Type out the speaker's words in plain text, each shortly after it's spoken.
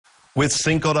With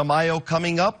Cinco de Mayo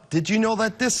coming up, did you know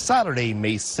that this Saturday,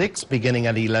 May 6th, beginning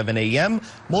at 11 a.m.,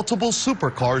 multiple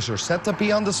supercars are set to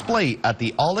be on display at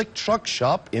the Aulick Truck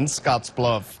Shop in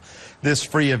Scottsbluff. This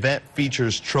free event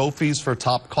features trophies for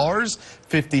top cars,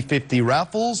 50-50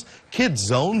 raffles, kids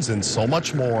zones, and so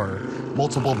much more.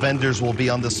 Multiple vendors will be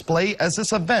on display as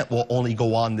this event will only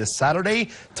go on this Saturday.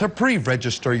 To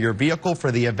pre-register your vehicle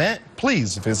for the event,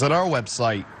 please visit our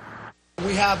website.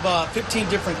 We have 15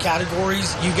 different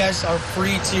categories. You guys are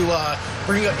free to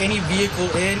bring any vehicle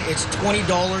in. It's $20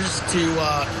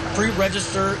 to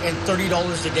pre-register and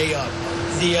 $30 the day up.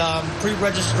 The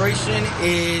pre-registration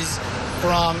is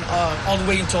from all the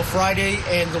way until Friday,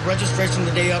 and the registration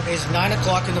the day up is 9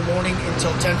 o'clock in the morning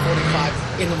until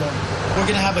 10:45 in the morning. We're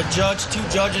going to have two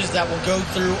judges that will go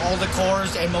through all the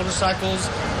cars and motorcycles.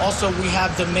 Also, we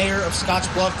have the mayor of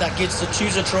Scottsbluff that gets to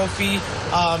choose a trophy,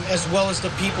 as well as the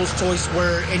People's Choice,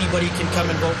 where anybody can come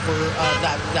and vote for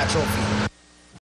that trophy.